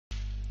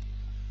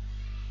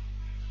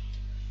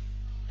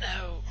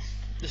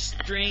the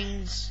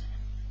strings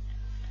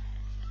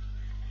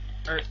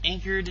are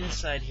anchored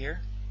inside here.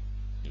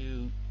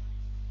 You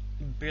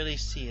barely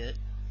see it.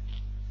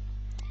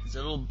 There's a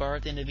little bar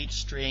at the end of each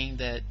string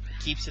that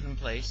keeps it in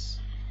place.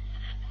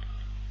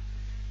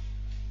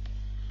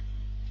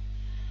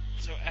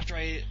 So after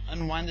I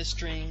unwind the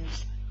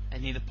strings, I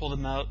need to pull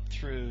them out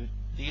through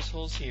these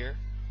holes here,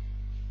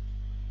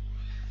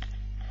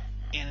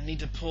 and I need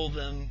to pull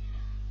them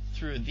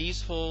through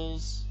these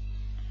holes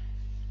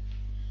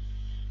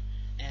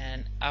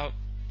and out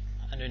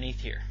underneath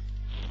here.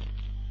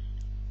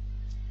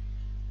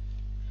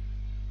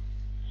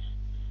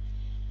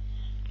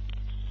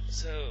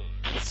 So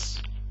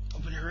let's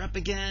open her up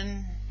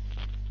again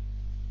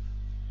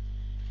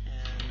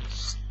and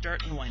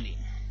start unwinding.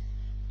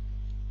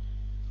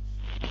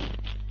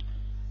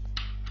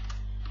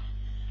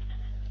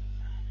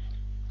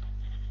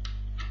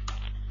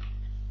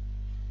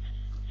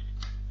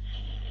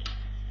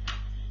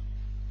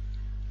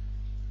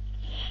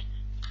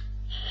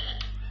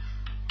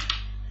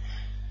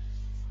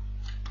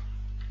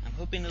 I'm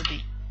hoping it'll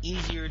be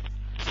easier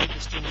to take the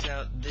strings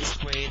out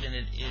this way than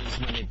it is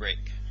when they break.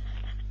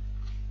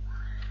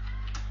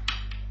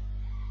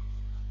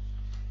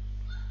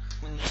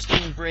 When the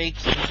string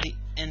breaks, you usually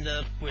end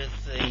up with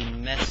a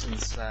mess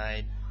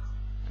inside.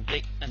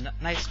 A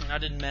nice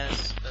knotted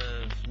mess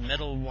of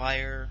metal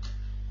wire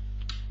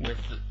with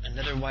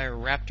another wire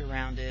wrapped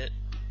around it,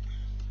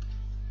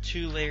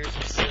 2 layers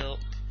of silk,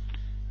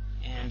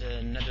 and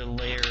another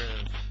layer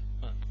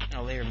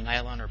of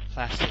nylon or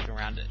plastic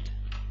around it.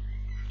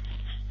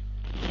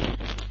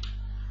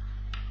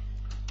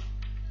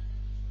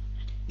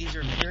 These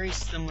are very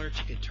similar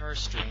to guitar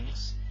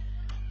strings,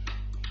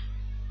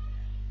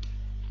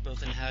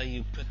 both in how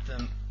you put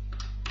them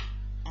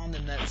on the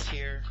nuts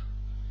here,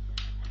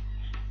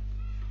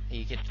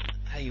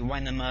 how you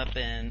wind them up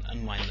and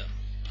unwind them.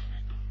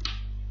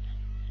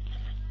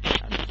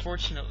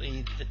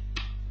 Unfortunately,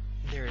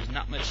 there is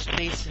not much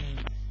space in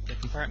the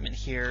compartment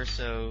here,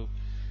 so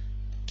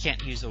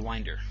can't use a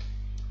winder.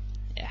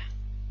 Yeah.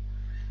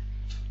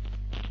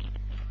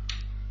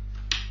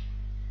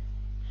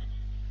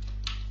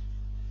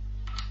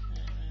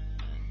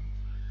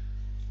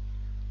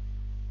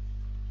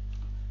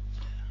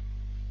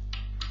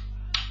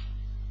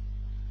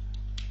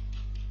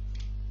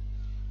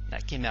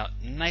 That came out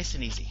nice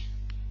and easy.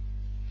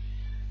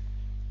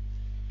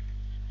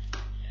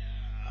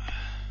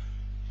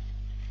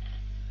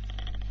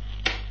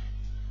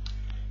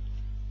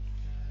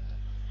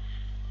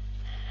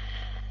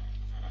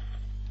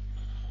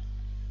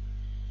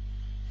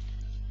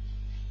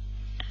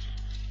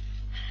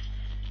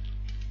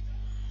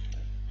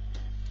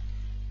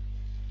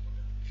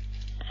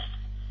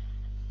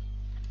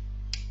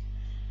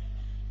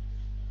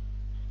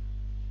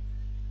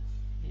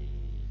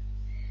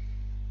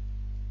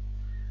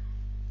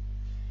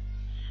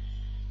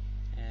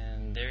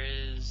 There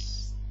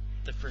is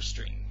the first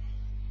string.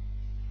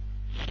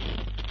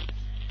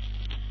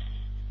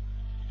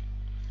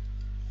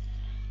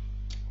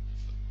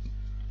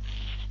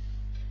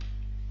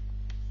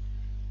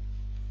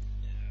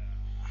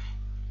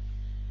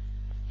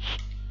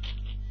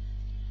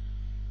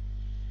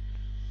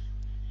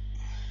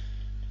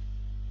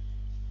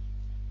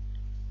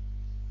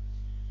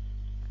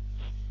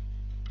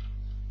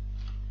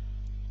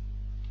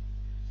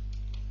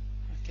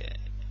 Okay.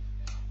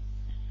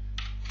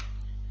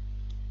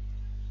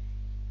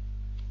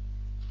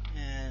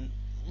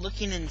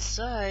 Looking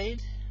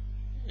inside,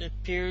 it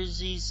appears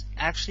these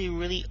actually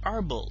really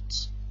are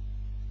bolts.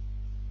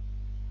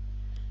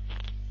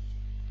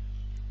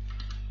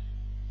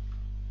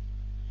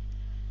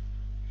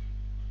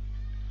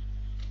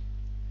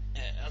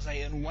 As I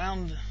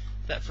unwound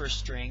that first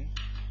string,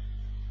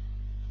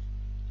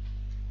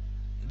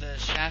 the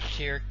shaft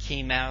here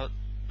came out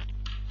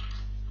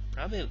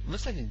probably,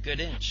 looks like a good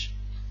inch.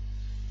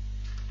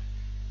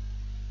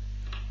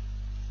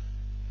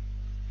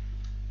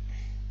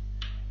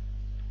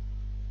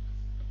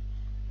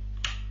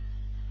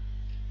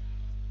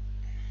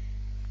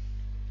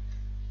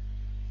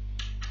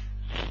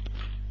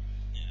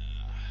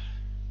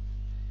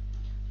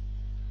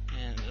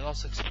 It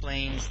also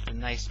explains the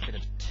nice bit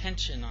of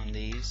tension on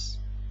these.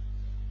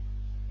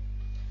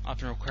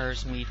 Often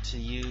requires me to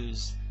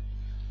use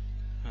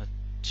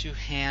 2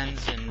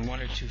 hands and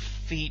 1 or 2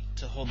 feet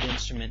to hold the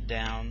instrument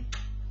down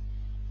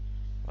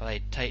while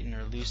I tighten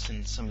or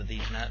loosen some of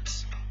these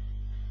nuts.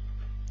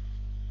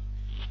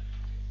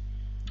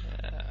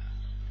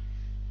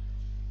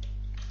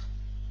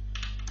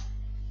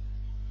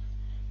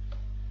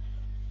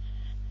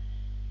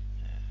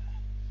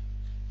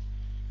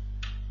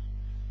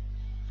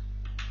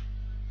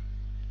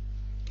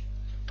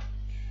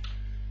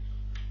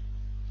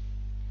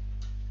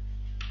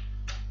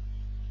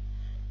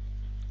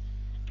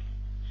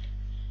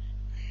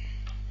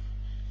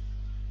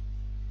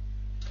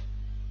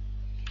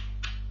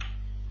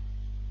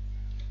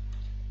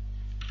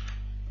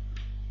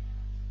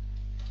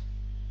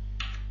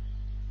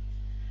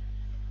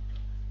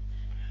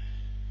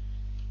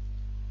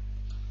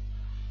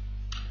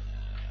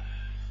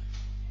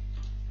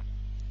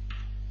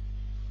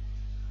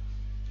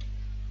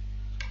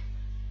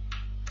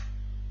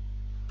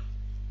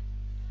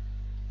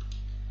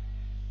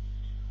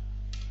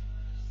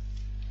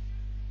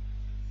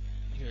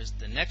 there's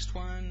the next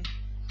one.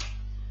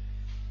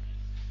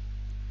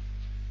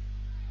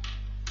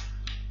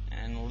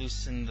 And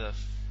loosen the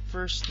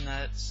first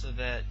nut so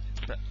that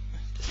it's about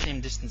the same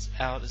distance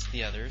out as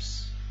the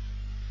others.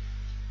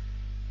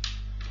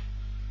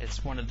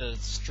 It's one of the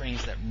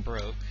strings that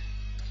broke.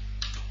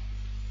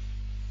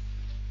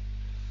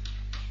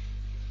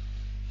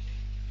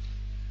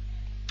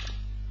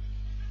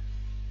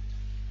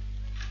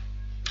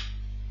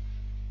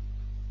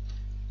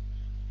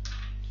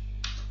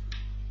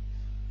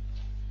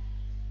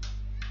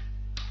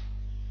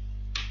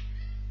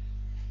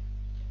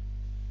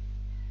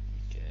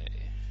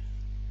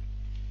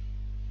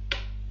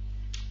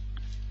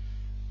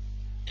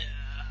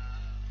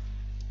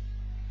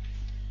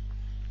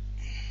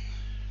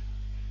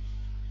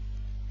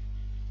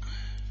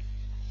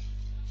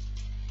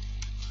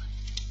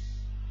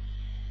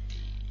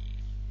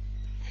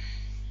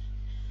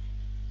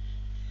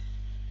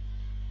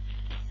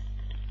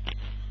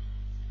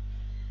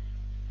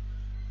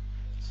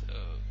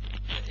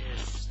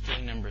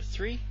 Number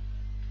 3.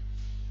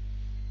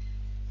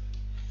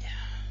 Yeah.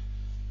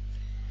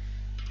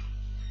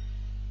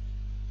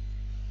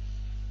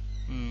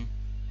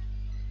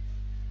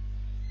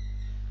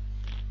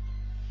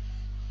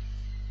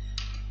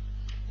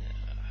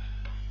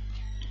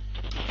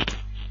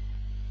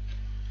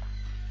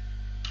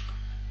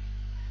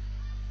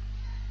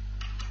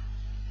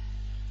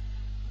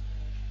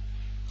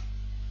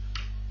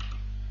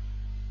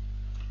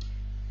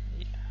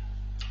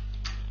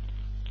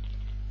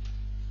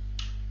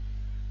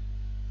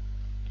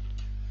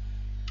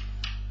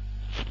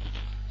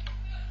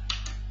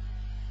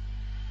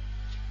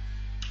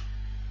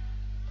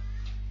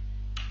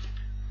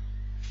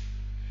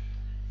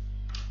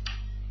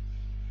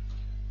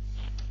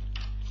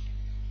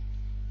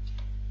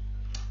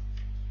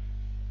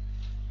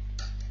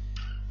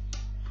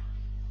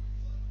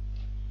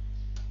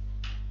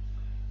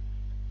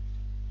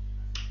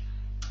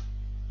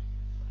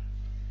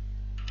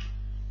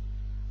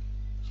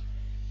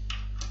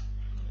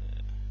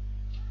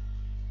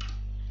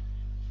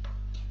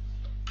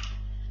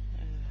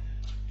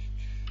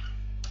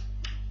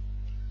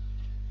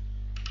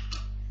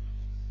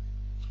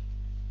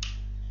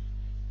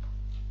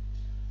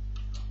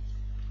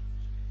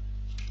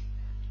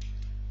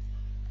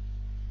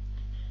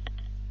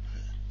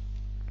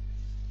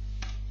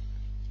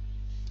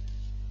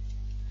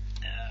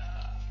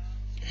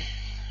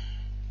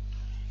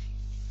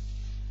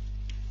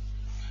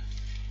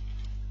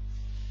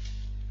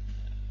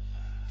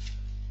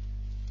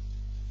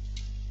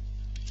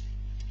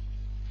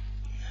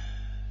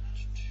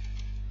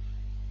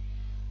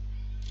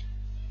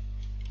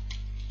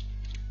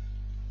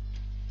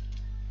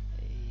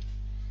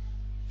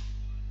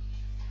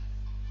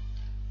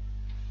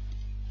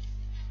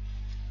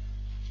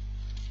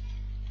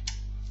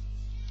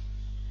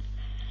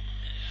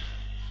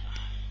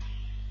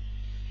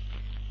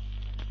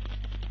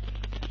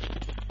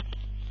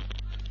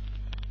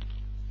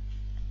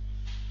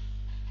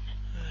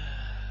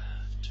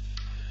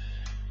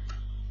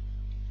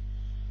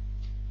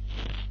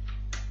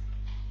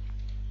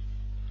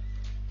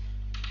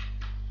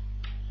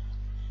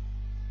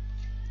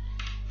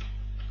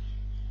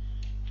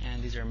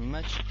 These are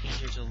much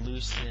easier to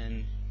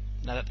loosen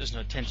now that there's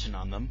no tension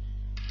on them.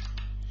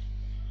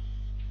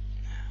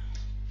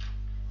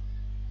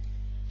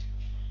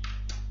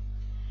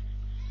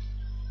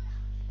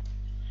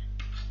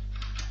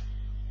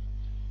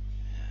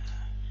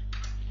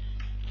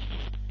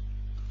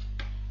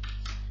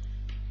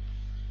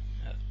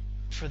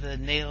 For the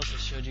nails I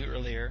showed you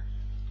earlier,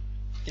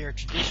 they are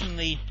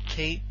traditionally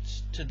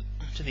taped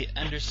to the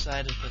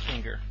underside of the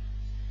finger.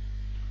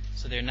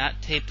 So they're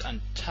not taped on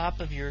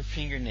top of your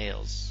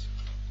fingernails,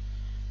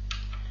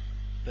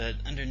 but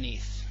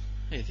underneath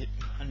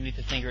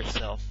the finger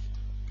itself.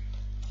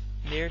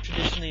 They are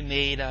traditionally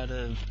made out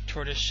of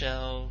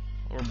tortoiseshell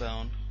or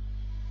bone.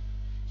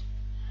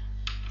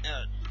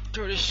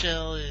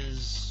 Tortoiseshell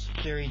is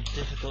very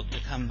difficult to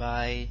come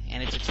by,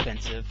 and it's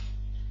expensive.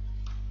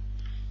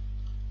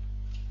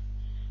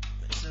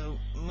 So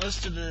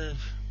most of the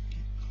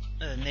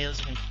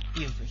nails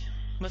you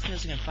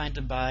can find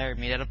to buy are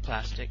made out of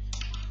plastic.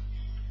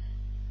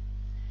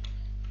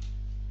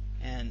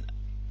 And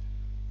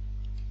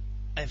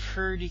I've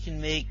heard you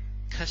can make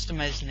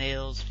customized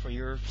nails for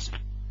your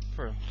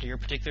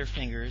particular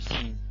fingers,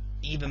 and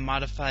even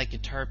modify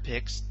guitar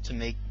picks to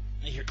make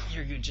your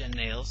guzheng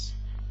nails.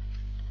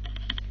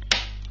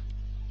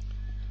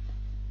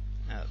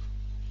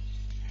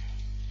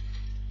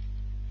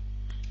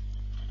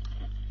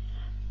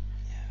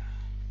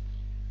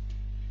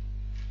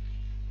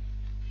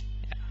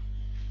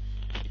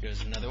 Here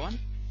goes another one.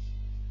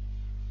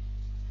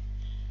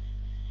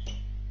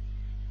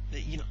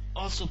 You can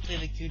also play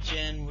the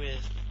guzheng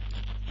with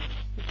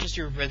just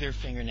your regular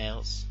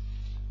fingernails.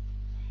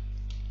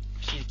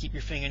 So you keep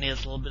your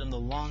fingernails a little bit on the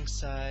long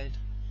side.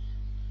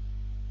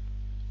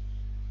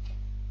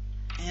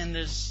 And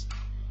there's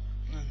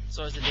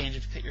always a danger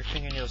if you cut your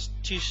fingernails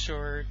too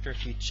short, or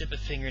if you chip a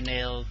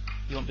fingernail,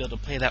 you won't be able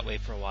to play that way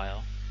for a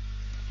while.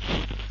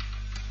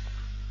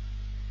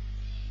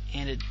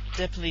 and it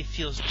definitely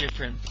feels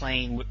different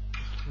playing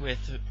with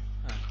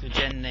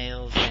guzheng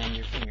nails and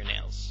your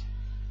fingernails.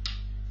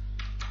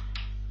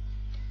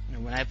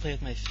 When I play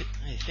with my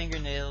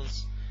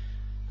fingernails,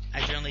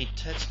 I generally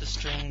touch the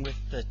string with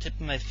the tip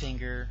of my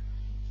finger,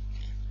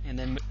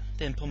 and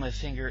then pull my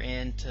finger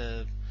in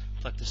to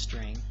pluck the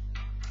string.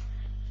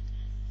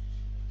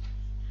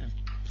 And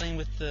playing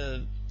with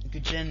the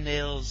guzheng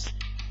nails,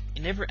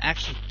 you never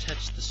actually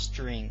touch the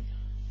string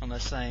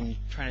unless I'm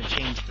trying to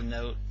change the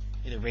note,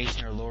 either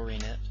raising or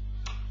lowering it.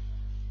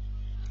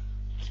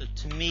 So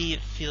to me,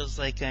 it feels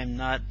like I'm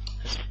not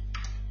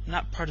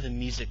part of the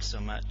music so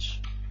much.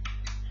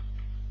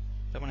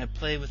 But when I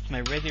play with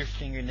my regular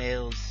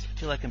fingernails, I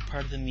feel like I'm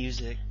part of the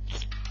music.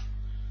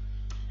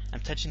 I'm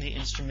touching the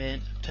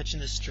instrument, I'm touching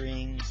the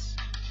strings,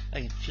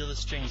 I can feel the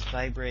strings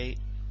vibrate.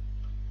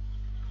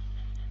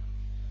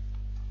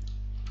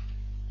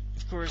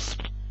 Of course,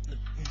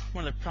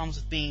 one of the problems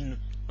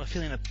with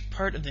feeling a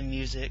part of the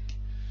music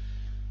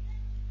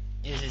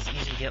is it's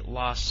easy to get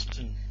lost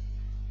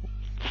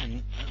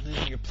and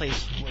losing your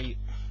place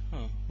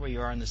where you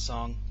are in the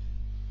song.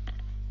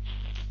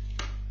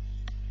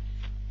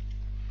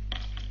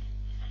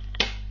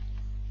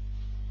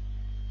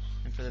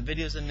 And for the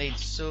videos I've made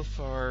so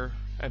far,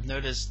 I've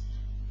noticed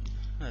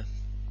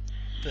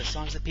the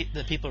songs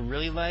that people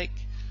really like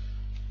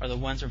are the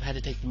ones where I've had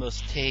to take the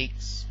most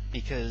takes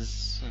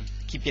because I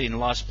keep getting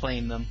lost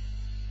playing them.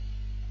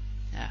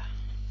 Yeah.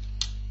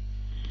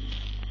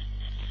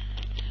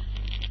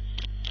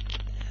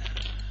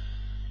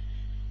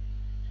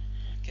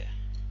 Okay.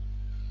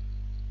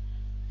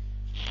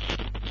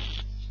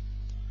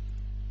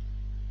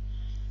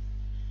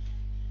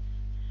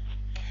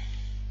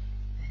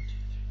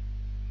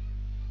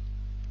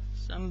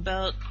 So I'm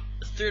about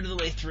a third of the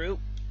way through,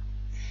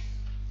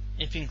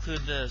 if you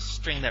include the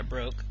string that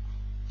broke,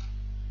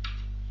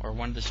 or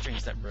one of the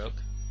strings that broke.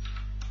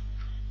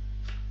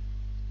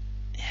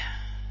 Yeah.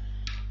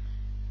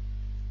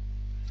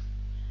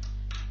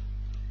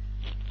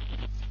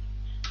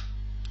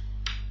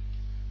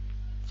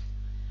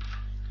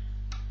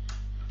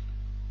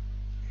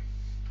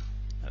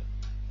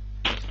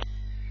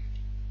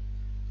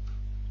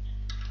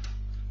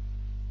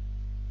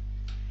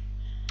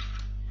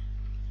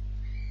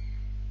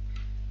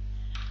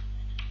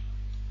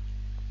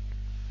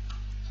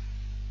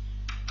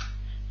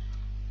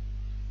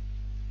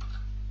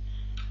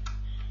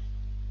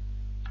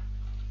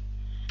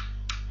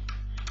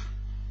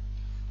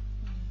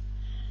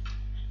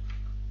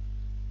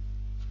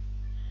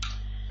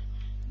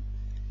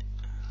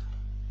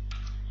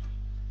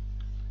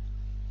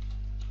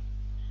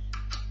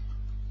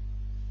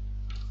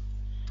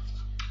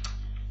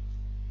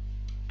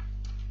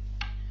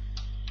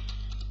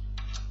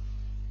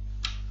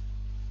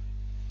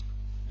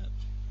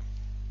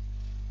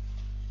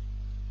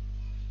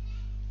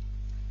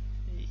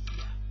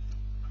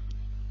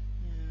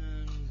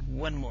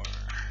 One more.